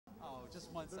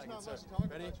Just one There's second, not sir. much to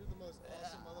talk Ready? about. You're the most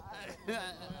awesome motherfucker.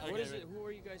 Okay, What is ready? it? Who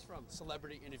are you guys from?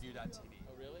 CelebrityInterview.tv.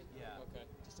 Oh, really? Yeah. Okay.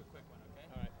 Just a quick one, okay?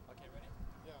 All right. Okay, ready?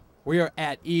 Yeah. We are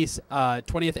at East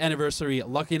 20th anniversary.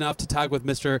 Lucky enough to talk with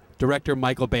Mr. Director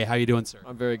Micheal Bay. How you doing, sir?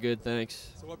 I'm very good,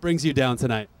 thanks. So what brings you down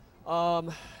tonight?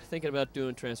 Thinking about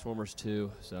doing Transformers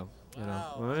 2, so, you know.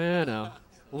 Wow. Well, yeah, no.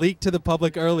 Leaked to the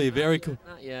public early. Very cool.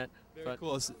 Not yet. Very but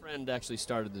cool. a friend actually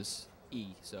started this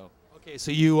so. Okay,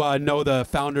 so you know the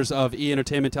founders of E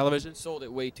Entertainment Television? Sold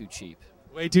it way too cheap.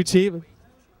 Way too cheap?